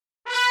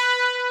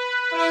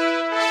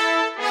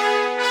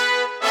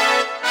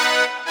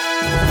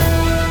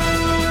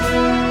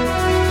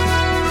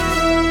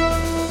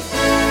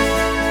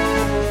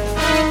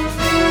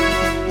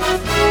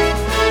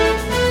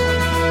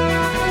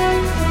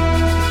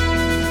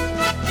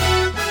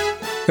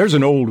There's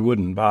an old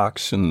wooden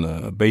box in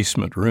the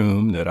basement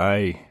room that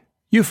I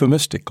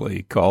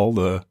euphemistically call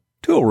the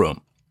tool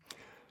room.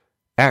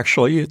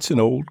 Actually, it's an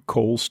old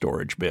coal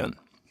storage bin.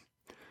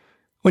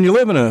 When you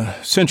live in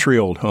a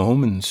century-old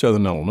home in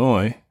southern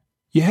Illinois,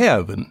 you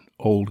have an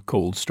old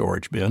cold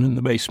storage bin in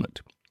the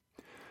basement.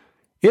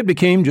 It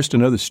became just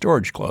another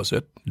storage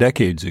closet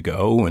decades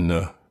ago when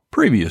the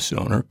previous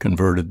owner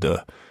converted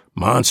the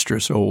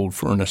monstrous old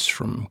furnace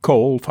from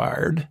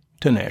coal-fired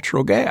to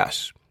natural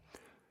gas.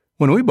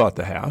 When we bought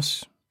the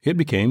house, it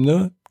became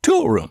the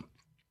tool room.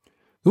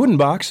 The wooden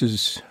box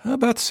is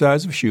about the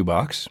size of a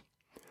shoebox.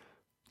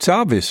 It's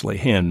obviously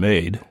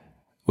handmade,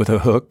 with a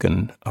hook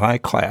and eye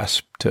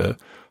clasp to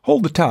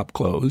hold the top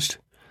closed,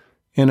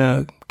 and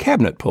a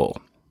cabinet pull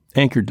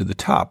anchored to the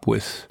top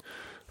with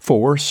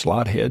 4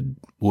 slot-head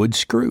wood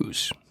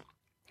screws.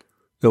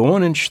 The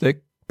 1-inch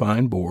thick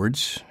pine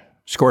boards,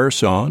 square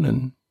sawn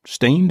and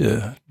stained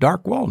a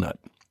dark walnut.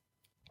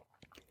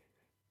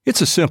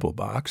 It's a simple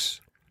box.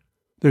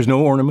 There's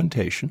no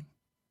ornamentation,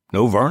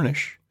 no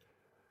varnish,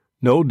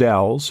 no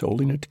dowels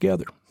holding it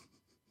together.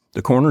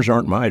 The corners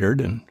aren't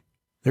mitered, and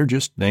they're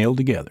just nailed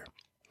together.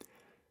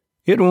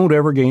 It won't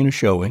ever gain a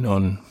showing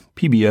on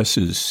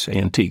PBS's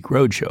Antique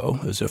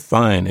Roadshow as a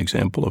fine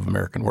example of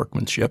American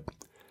workmanship,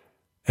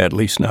 at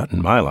least not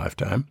in my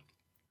lifetime.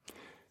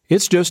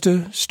 It's just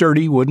a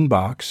sturdy wooden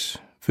box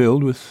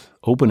filled with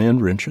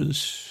open-end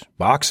wrenches,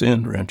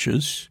 box-end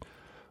wrenches,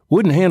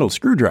 wooden-handled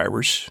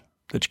screwdrivers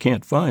that you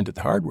can't find at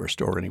the hardware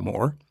store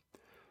anymore,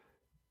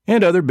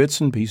 and other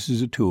bits and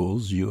pieces of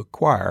tools you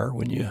acquire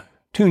when you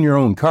tune your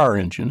own car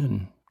engine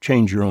and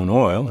change your own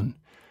oil and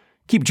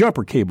keep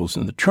jumper cables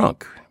in the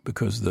trunk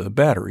because the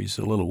battery's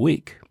a little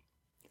weak.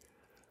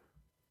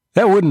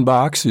 That wooden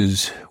box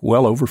is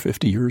well over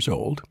 50 years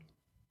old,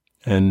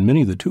 and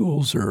many of the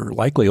tools are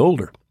likely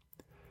older.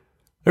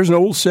 There's an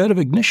old set of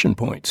ignition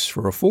points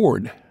for a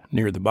Ford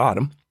near the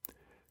bottom,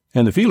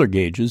 and the feeler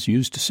gauges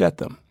used to set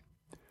them.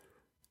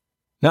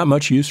 Not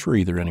much use for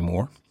either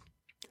anymore.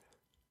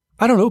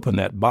 I don't open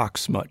that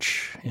box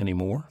much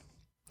anymore.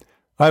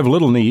 I have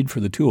little need for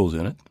the tools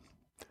in it.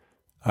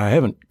 I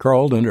haven't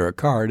crawled under a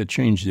car to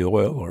change the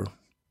oil or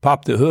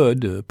popped the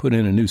hood to put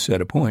in a new set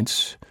of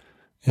points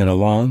in a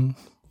long,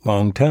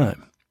 long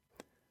time,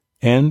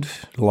 and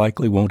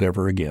likely won't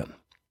ever again.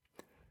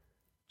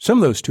 Some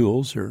of those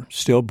tools are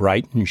still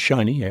bright and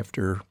shiny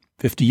after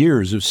 50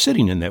 years of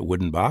sitting in that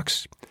wooden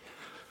box.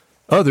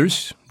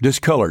 Others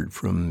discolored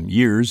from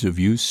years of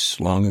use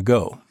long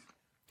ago.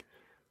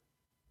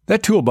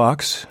 That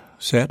toolbox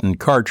sat in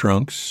car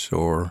trunks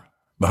or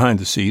behind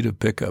the seat of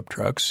pickup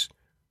trucks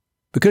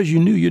because you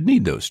knew you'd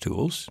need those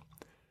tools.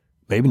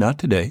 Maybe not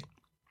today,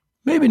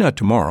 maybe not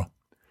tomorrow,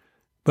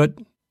 but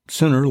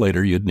sooner or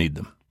later you'd need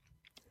them.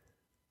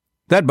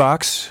 That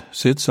box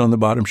sits on the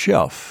bottom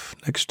shelf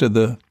next to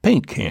the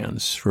paint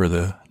cans for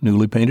the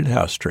newly painted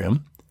house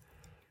trim,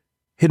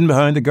 hidden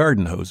behind the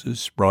garden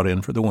hoses brought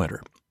in for the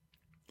winter.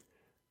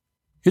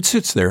 It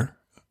sits there,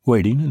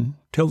 waiting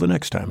until the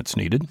next time it's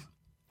needed.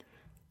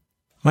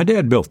 My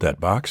dad built that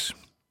box.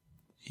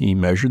 He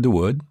measured the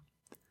wood.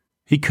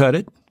 He cut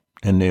it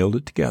and nailed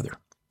it together.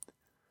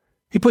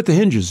 He put the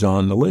hinges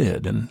on the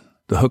lid and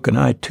the hook and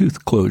eye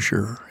tooth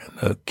closure and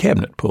the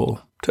cabinet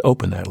pull to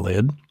open that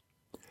lid.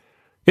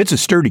 It's a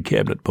sturdy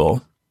cabinet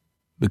pull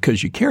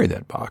because you carry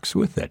that box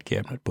with that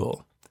cabinet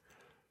pull.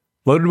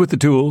 Loaded with the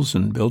tools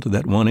and built of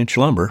that 1-inch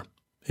lumber,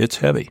 it's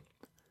heavy,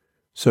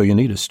 so you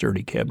need a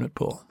sturdy cabinet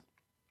pull.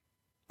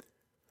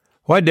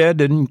 Why Dad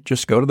didn't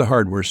just go to the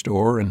hardware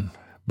store and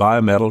buy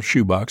a metal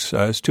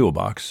shoebox-sized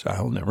toolbox,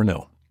 I'll never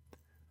know.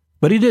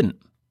 But he didn't.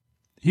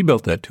 He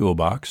built that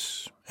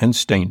toolbox and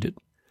stained it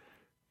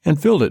and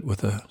filled it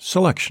with a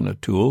selection of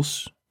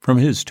tools from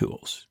his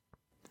tools.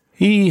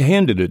 He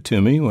handed it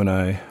to me when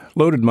I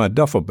loaded my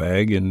duffel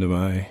bag into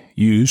my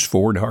used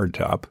Ford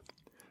hardtop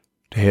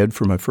to head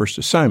for my first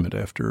assignment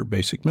after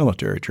basic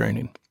military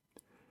training.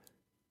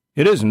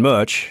 "It isn't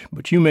much,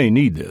 but you may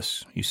need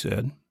this," he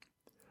said.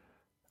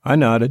 I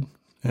nodded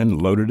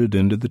and loaded it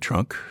into the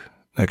trunk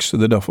next to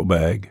the duffel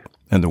bag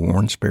and the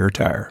worn spare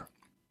tire.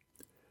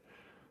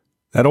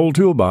 That old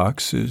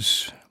toolbox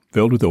is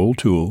filled with old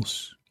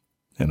tools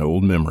and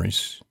old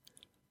memories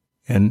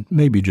and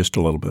maybe just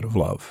a little bit of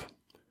love.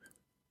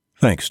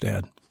 Thanks,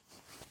 Dad.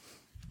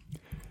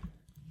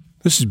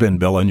 This has been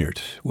Bill Enyart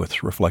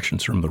with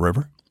Reflections from the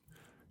River.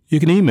 You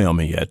can email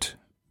me at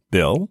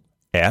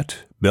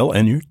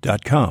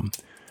bill@BillEnyart.com.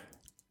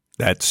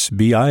 That's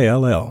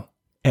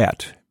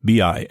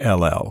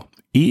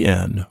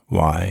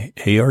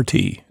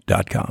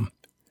BILL@BILLENYART.com.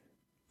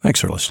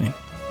 Thanks for listening.